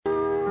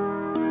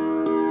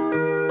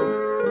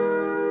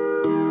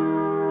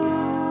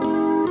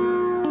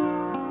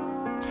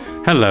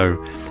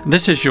Hello,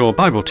 this is your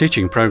Bible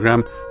teaching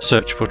programme,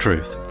 Search for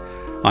Truth.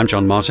 I'm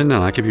John Martin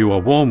and I give you a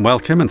warm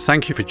welcome and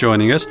thank you for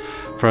joining us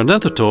for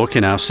another talk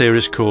in our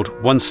series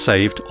called Once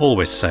Saved,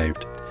 Always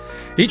Saved.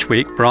 Each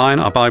week, Brian,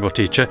 our Bible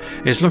teacher,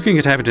 is looking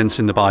at evidence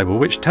in the Bible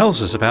which tells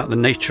us about the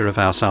nature of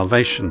our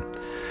salvation.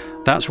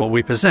 That's what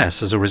we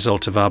possess as a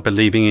result of our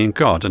believing in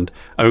God and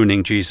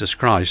owning Jesus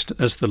Christ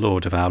as the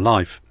Lord of our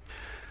life.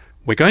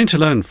 We're going to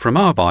learn from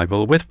our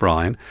Bible with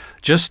Brian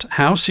just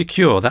how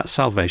secure that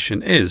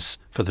salvation is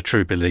for the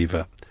true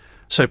believer.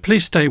 So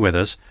please stay with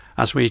us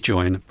as we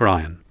join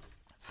Brian.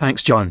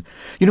 Thanks, John.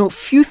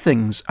 Few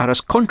things are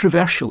as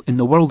controversial in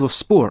the world of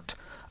sport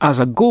as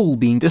a goal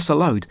being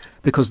disallowed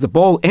because the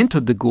ball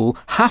entered the goal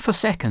half a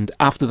second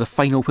after the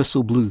final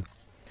whistle blew.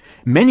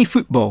 Many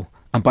football,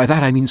 and by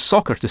that I mean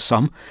soccer to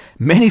some,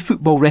 many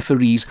football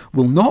referees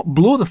will not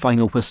blow the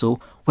final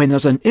whistle when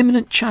there's an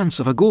imminent chance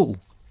of a goal.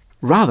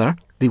 Rather,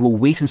 they will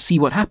wait and see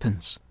what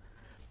happens.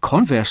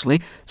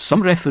 Conversely,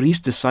 some referees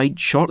decide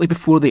shortly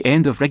before the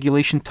end of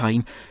regulation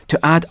time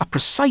to add a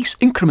precise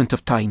increment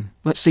of time,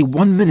 let's say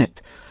 1 minute,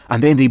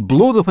 and then they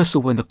blow the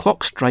whistle when the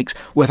clock strikes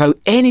without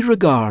any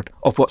regard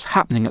of what's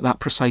happening at that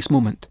precise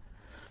moment.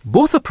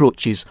 Both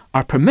approaches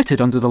are permitted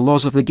under the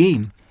laws of the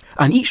game,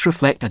 and each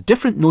reflect a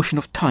different notion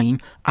of time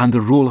and the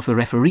role of the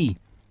referee.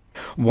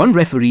 One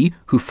referee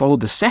who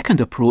followed the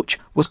second approach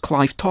was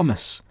Clive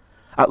Thomas.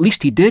 At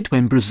least he did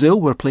when Brazil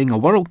were playing a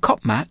World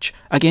Cup match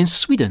against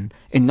Sweden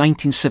in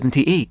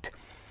 1978.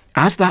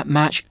 As that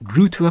match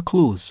drew to a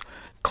close,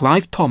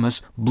 Clive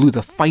Thomas blew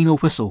the final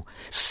whistle,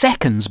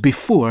 seconds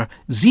before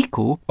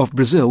Zico of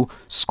Brazil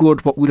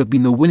scored what would have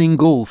been the winning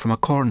goal from a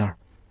corner.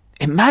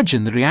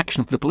 Imagine the reaction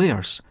of the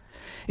players.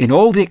 In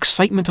all the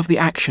excitement of the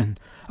action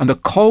and the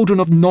cauldron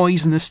of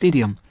noise in the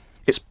stadium,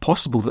 it's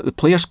possible that the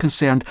players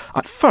concerned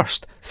at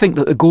first think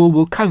that the goal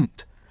will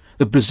count.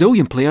 The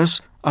Brazilian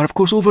players are of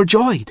course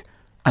overjoyed,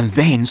 and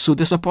then so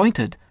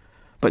disappointed.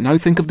 But now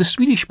think of the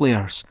Swedish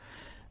players.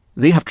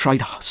 They have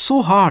tried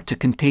so hard to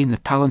contain the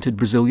talented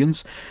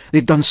Brazilians.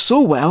 They've done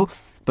so well,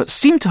 but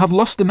seem to have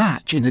lost the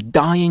match in the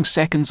dying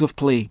seconds of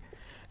play.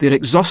 They're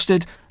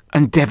exhausted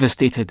and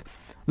devastated.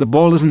 The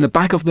ball is in the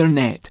back of their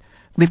net.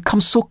 They've come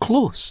so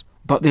close,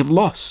 but they've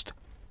lost.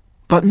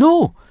 But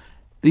no,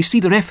 they see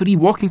the referee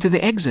walking to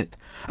the exit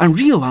and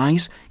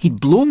realise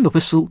he'd blown the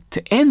whistle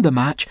to end the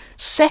match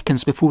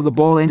seconds before the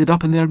ball ended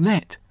up in their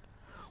net.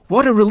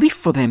 What a relief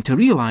for them to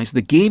realise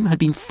the game had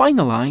been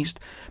finalised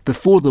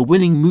before the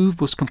winning move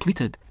was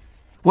completed.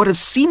 What had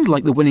seemed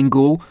like the winning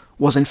goal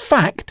was in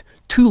fact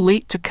too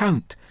late to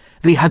count.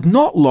 They had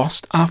not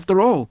lost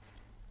after all.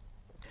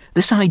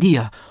 This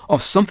idea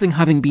of something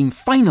having been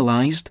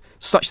finalised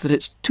such that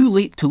it's too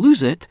late to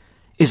lose it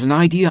is an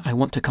idea I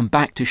want to come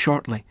back to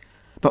shortly.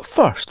 But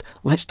first,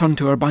 let's turn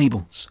to our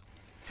Bibles.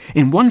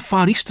 In one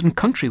Far Eastern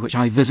country which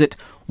I visit,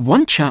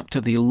 one chapter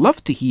they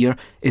love to hear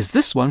is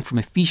this one from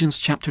Ephesians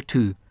chapter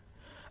 2.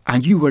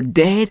 And you were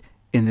dead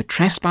in the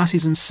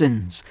trespasses and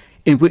sins,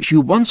 in which you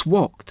once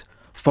walked,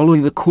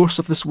 following the course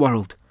of this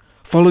world,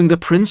 following the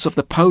prince of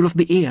the power of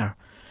the air,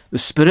 the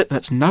spirit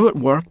that's now at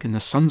work in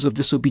the sons of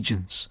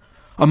disobedience,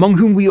 among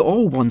whom we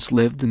all once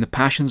lived in the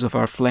passions of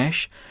our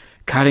flesh,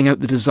 carrying out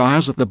the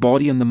desires of the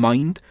body and the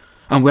mind,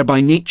 and were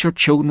by nature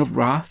children of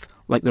wrath,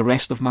 like the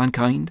rest of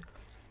mankind.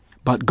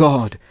 But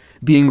God,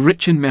 being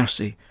rich in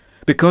mercy,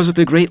 because of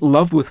the great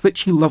love with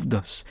which He loved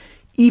us,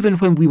 even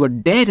when we were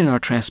dead in our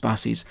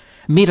trespasses,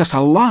 made us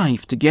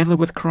alive together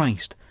with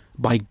Christ.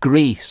 By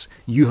grace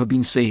you have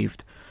been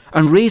saved,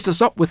 and raised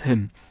us up with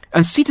Him,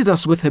 and seated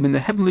us with Him in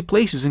the heavenly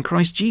places in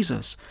Christ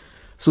Jesus,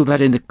 so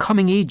that in the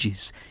coming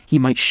ages He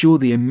might show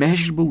the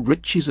immeasurable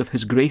riches of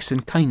His grace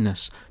and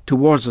kindness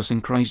towards us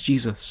in Christ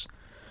Jesus.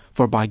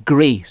 For by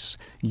grace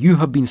you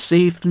have been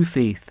saved through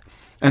faith,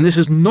 and this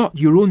is not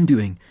your own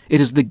doing,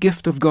 it is the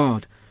gift of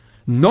God,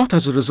 not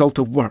as a result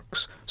of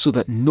works, so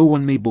that no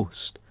one may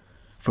boast.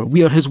 For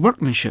we are His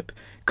workmanship,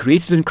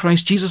 created in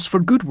Christ Jesus for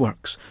good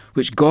works,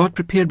 which God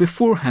prepared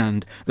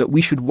beforehand that we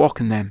should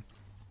walk in them.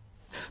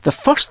 The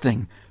first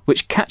thing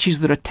which catches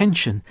their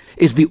attention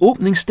is the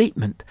opening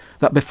statement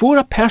that before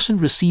a person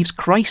receives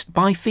Christ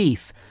by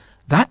faith,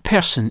 that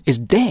person is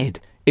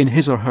dead in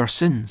his or her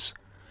sins.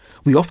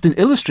 We often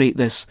illustrate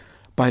this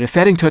by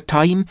referring to a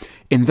time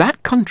in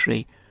that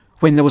country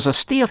when there was a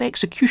stay of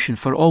execution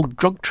for all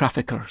drug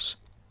traffickers.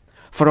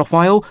 For a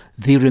while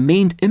they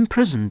remained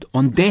imprisoned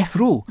on death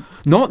row,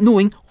 not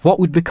knowing what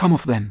would become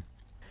of them.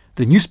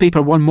 The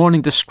newspaper one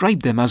morning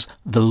described them as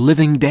the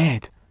living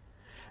dead.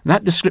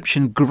 That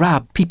description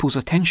grabbed people's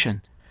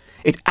attention.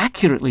 It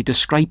accurately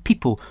described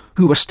people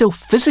who were still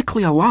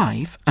physically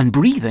alive and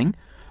breathing,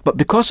 but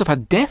because of a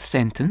death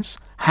sentence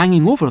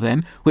hanging over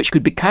them, which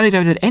could be carried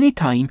out at any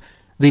time,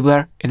 they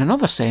were, in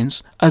another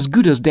sense, as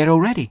good as dead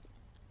already.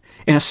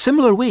 In a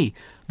similar way,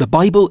 the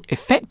Bible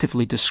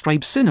effectively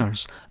describes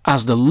sinners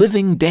as the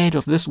living dead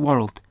of this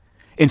world.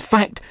 In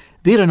fact,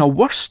 they're in a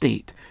worse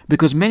state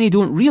because many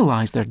don't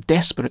realise their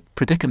desperate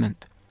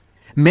predicament.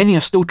 Many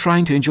are still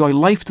trying to enjoy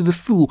life to the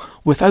full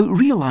without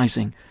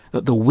realising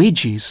that the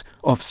wages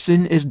of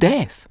sin is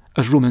death,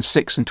 as Romans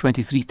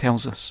 6:23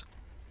 tells us.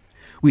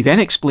 We then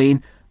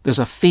explain there's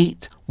a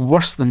fate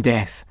worse than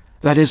death,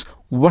 that is,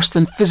 worse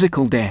than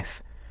physical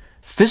death.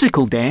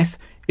 Physical death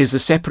is the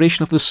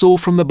separation of the soul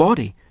from the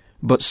body,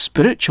 but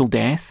spiritual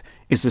death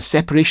is the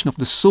separation of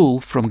the soul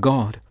from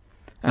God.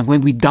 And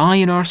when we die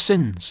in our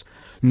sins,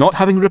 not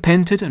having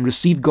repented and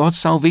received God's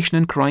salvation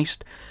in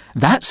Christ,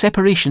 that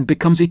separation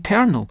becomes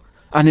eternal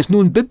and is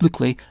known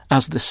biblically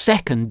as the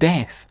second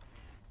death.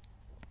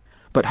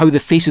 But how the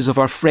faces of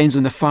our friends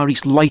in the Far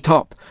East light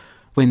up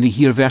when they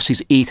hear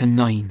verses 8 and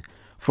 9.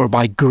 For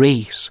by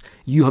grace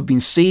you have been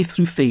saved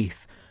through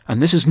faith,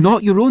 and this is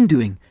not your own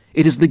doing,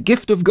 it is the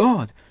gift of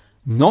God,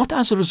 not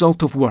as a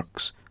result of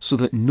works, so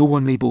that no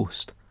one may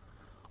boast.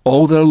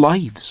 All their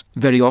lives,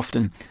 very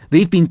often,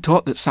 they've been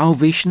taught that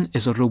salvation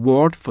is a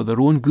reward for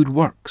their own good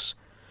works.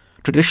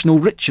 Traditional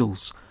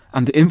rituals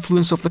and the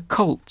influence of the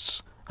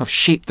cults have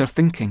shaped their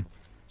thinking.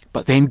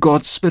 But then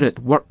God's Spirit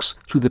works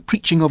through the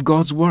preaching of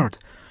God's Word,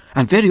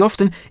 and very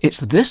often it's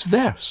this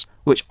verse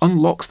which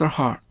unlocks their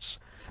hearts.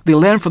 They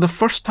learn for the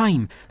first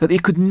time that they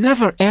could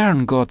never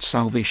earn God's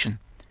salvation.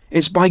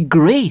 It's by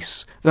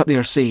grace that they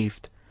are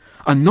saved,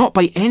 and not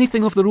by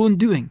anything of their own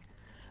doing.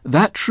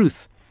 That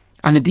truth,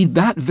 and indeed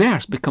that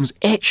verse, becomes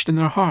etched in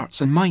their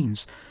hearts and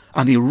minds,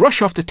 and they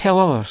rush off to tell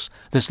others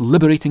this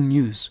liberating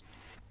news.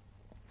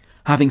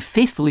 Having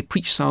faithfully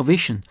preached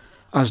salvation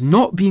as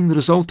not being the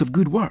result of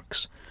good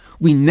works,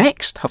 we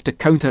next have to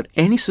counter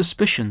any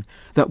suspicion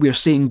that we are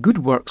saying good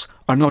works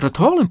are not at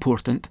all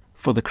important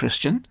for the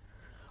Christian.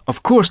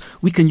 Of course,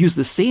 we can use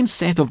the same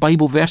set of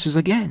Bible verses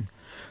again.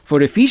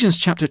 For Ephesians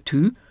chapter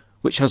 2,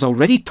 which has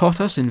already taught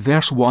us in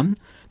verse 1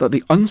 that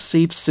the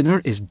unsaved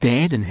sinner is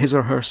dead in his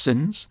or her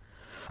sins,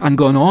 and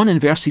gone on in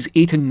verses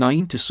 8 and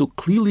 9 to so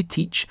clearly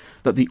teach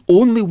that the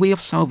only way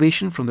of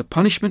salvation from the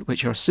punishment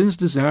which our sins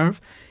deserve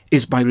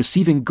is by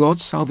receiving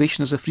God's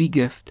salvation as a free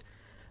gift,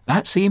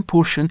 that same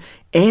portion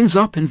ends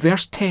up in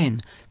verse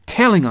 10,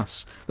 telling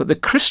us that the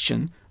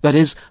Christian, that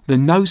is, the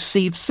now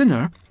saved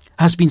sinner,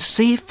 has been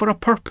saved for a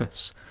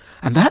purpose,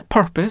 and that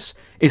purpose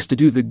is to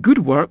do the good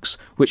works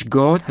which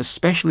God has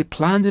specially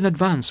planned in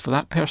advance for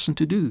that person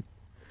to do.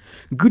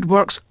 Good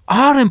works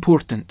are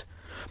important,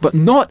 but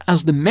not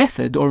as the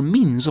method or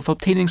means of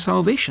obtaining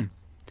salvation.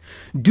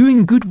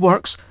 Doing good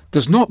works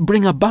does not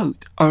bring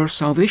about our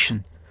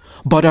salvation,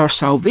 but our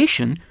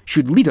salvation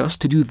should lead us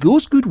to do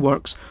those good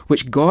works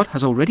which God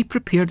has already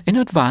prepared in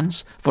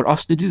advance for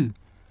us to do.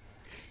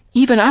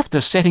 Even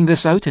after setting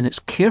this out in its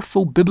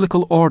careful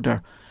biblical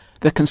order,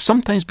 there can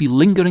sometimes be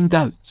lingering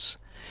doubts.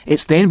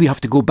 It's then we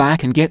have to go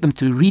back and get them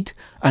to read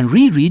and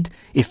reread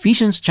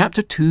Ephesians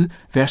chapter 2,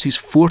 verses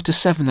 4 to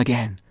 7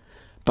 again.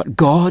 But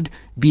God,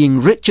 being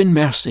rich in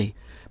mercy,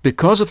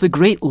 because of the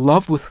great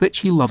love with which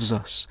he loves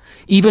us,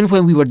 even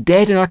when we were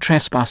dead in our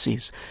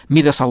trespasses,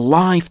 made us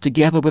alive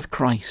together with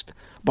Christ.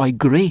 By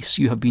grace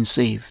you have been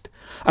saved,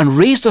 and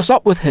raised us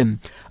up with him,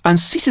 and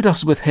seated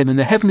us with him in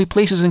the heavenly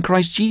places in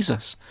Christ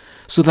Jesus,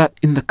 so that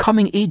in the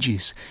coming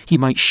ages he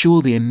might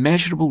show the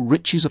immeasurable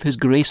riches of his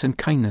grace and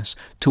kindness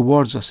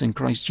towards us in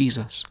Christ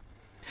Jesus.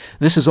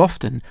 This is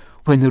often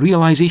when the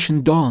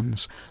realization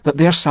dawns that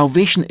their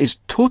salvation is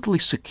totally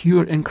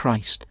secure in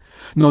Christ.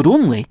 Not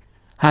only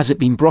has it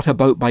been brought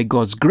about by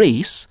God's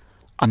grace,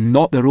 and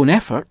not their own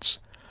efforts,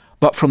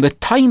 but from the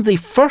time they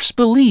first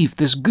believed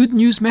this good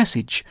news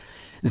message,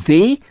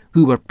 they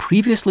who were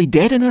previously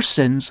dead in their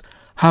sins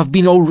have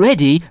been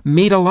already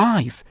made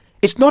alive.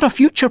 It's not a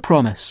future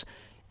promise.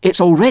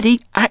 It's already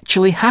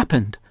actually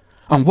happened.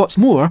 And what's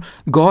more,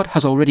 God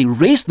has already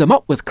raised them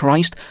up with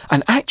Christ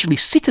and actually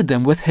seated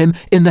them with him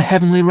in the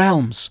heavenly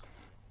realms.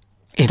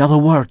 In other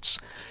words,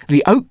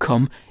 the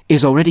outcome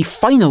is already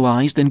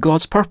finalized in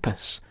God's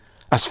purpose.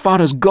 As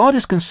far as God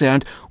is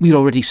concerned, we are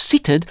already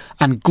seated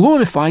and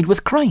glorified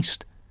with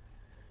Christ.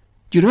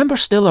 Do you remember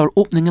still our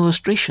opening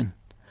illustration?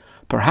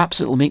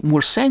 Perhaps it will make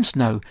more sense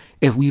now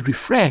if we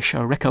refresh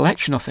our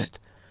recollection of it.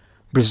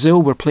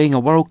 Brazil were playing a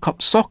World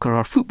Cup soccer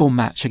or football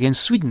match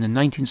against Sweden in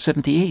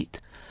 1978.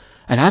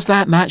 And as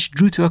that match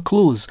drew to a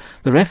close,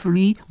 the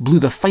referee blew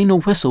the final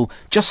whistle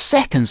just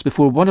seconds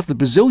before one of the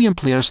Brazilian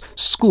players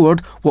scored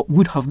what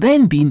would have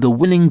then been the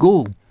winning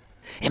goal.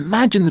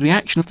 Imagine the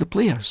reaction of the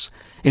players.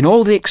 In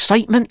all the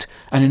excitement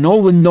and in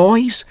all the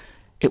noise,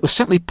 it was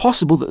certainly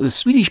possible that the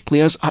Swedish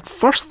players at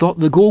first thought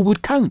the goal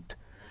would count.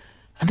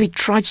 And they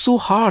tried so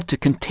hard to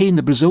contain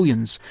the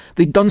Brazilians.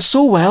 They'd done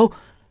so well,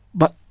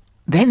 but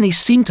then they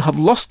seemed to have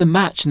lost the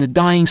match in the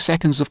dying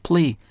seconds of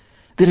play.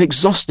 They're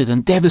exhausted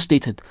and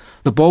devastated.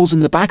 The ball's in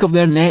the back of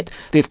their net.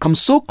 They've come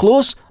so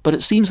close, but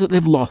it seems that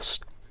they've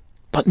lost.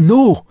 But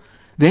no!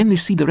 Then they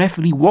see the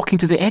referee walking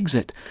to the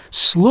exit.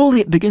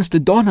 Slowly it begins to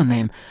dawn on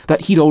them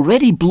that he'd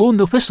already blown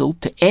the whistle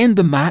to end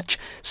the match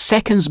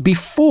seconds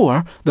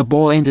before the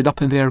ball ended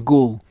up in their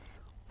goal.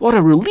 What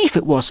a relief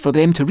it was for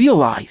them to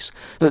realise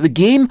that the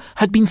game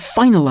had been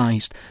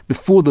finalised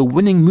before the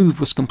winning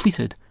move was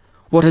completed.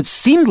 What had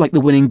seemed like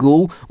the winning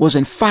goal was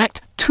in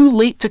fact too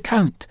late to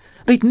count.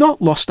 They'd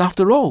not lost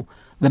after all.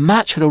 The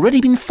match had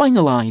already been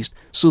finalised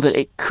so that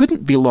it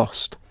couldn't be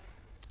lost.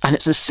 And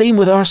it's the same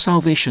with our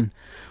salvation.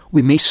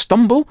 We may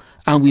stumble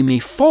and we may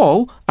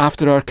fall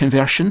after our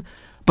conversion,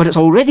 but it's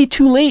already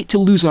too late to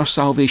lose our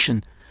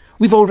salvation.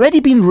 We've already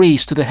been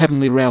raised to the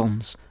heavenly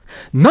realms.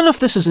 None of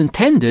this is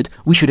intended,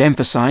 we should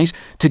emphasise,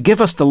 to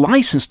give us the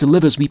licence to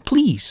live as we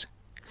please.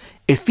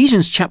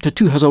 Ephesians chapter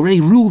 2 has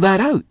already ruled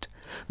that out.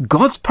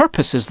 God's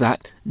purpose is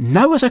that,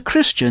 now as a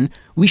Christian,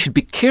 we should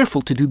be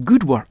careful to do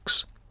good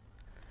works.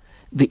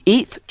 The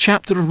 8th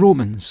chapter of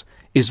Romans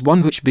is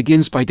one which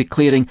begins by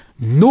declaring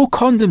no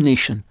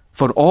condemnation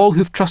for all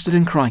who've trusted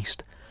in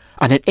Christ,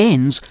 and it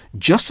ends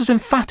just as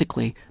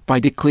emphatically by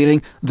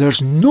declaring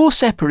there's no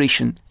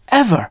separation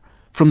ever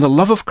from the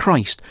love of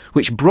Christ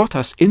which brought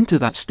us into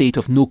that state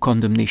of no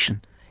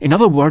condemnation. In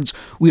other words,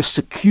 we are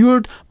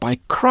secured by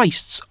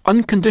Christ's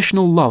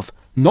unconditional love,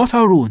 not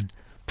our own.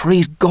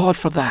 Praise God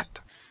for that.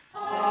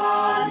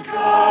 And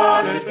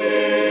can it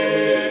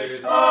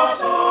be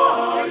that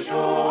I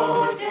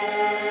should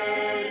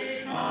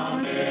gain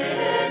an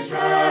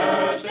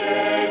interest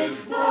in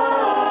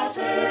the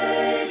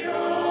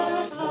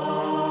Saviour's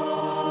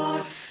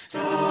blood?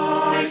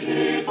 Died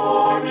he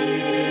for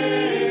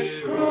me,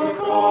 who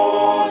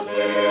caused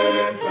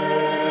him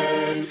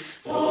pain,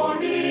 for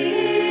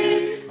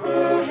me,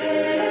 who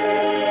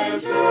him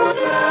to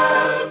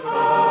death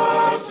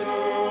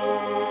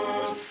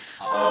pursued.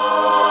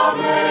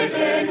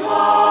 Amazing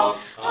love,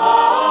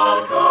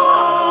 how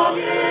can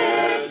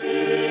it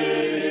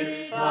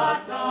be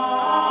that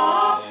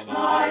thou,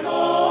 my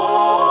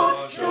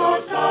Lord,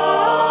 shouldst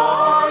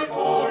die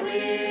for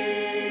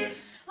me?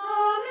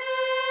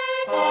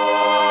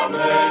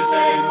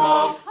 Amazing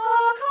love,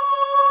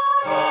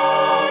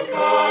 how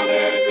can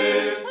it be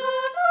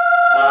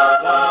that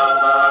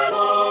thou, my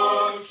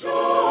Lord,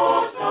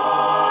 shouldst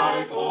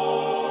die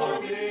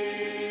for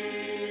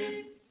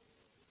me?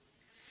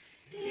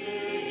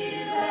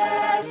 He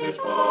left his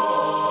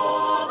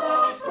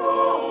Father's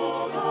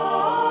throne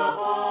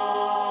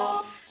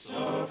above,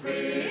 so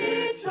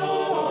freed,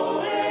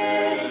 so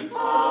infinite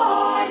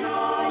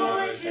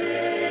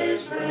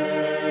his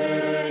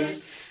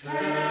grace,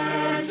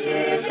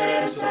 emptied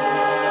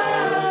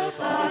himself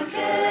and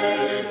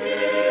gave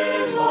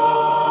in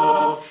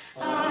love,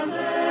 and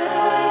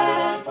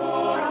bled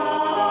for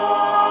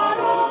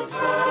Adam's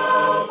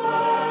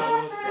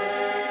helpless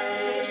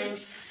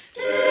race.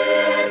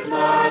 'Tis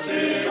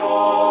mercy,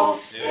 oh,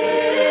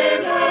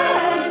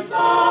 immense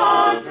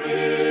and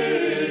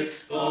free,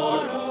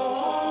 for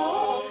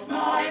oh,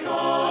 my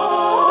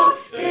God,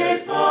 it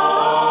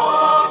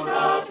found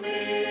at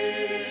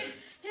me.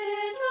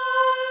 'Tis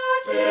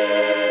mercy,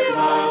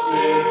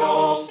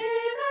 oh,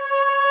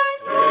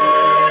 immense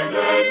and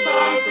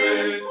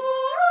free, for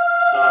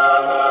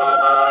oh,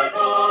 my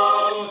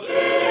God,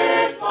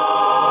 it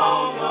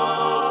found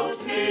at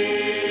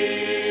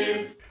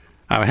me.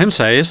 Our hymn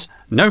says,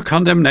 "No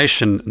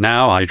condemnation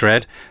now I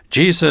dread,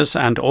 Jesus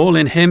and all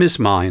in him is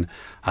mine,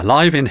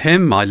 alive in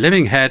him my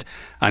living head,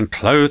 and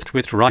clothed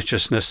with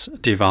righteousness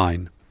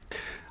divine."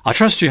 I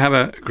trust you have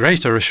a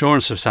greater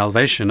assurance of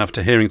salvation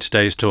after hearing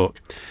today's talk.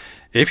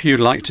 If you'd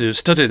like to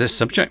study this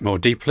subject more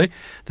deeply,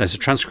 there's a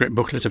transcript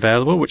booklet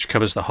available which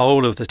covers the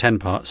whole of the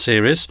 10-part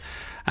series,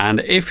 and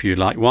if you'd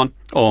like one,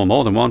 or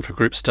more than one for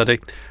group study,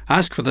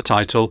 ask for the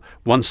title,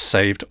 Once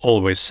Saved,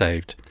 Always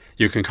Saved.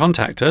 You can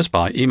contact us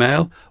by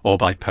email or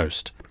by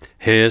post.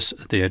 Here's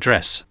the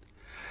address.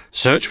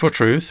 Search for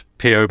Truth,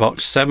 P.O.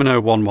 Box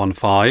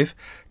 70115,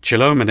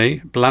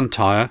 Chilomini,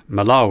 Blantyre,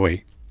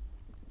 Malawi.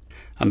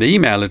 And the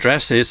email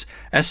address is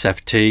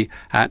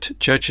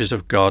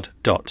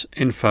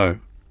sft@churchesofgod.info.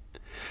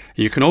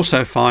 You can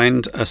also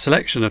find a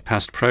selection of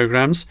past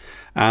programmes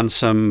and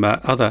some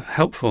other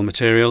helpful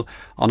material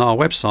on our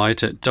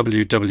website at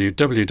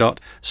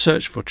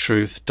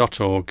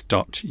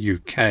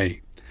www.searchfortruth.org.uk.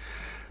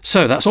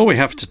 So that's all we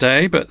have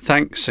today, but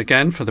thanks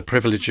again for the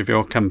privilege of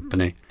your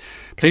company.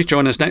 Please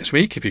join us next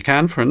week, if you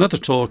can, for another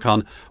talk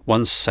on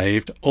Once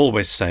Saved,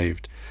 Always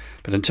Saved.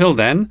 But until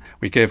then,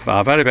 we give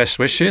our very best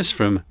wishes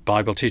from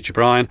Bible teacher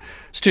Brian,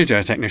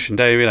 studio technician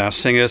David, our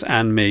singers,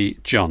 and me,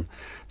 John.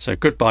 So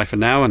goodbye for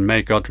now, and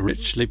may God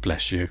richly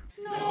bless you.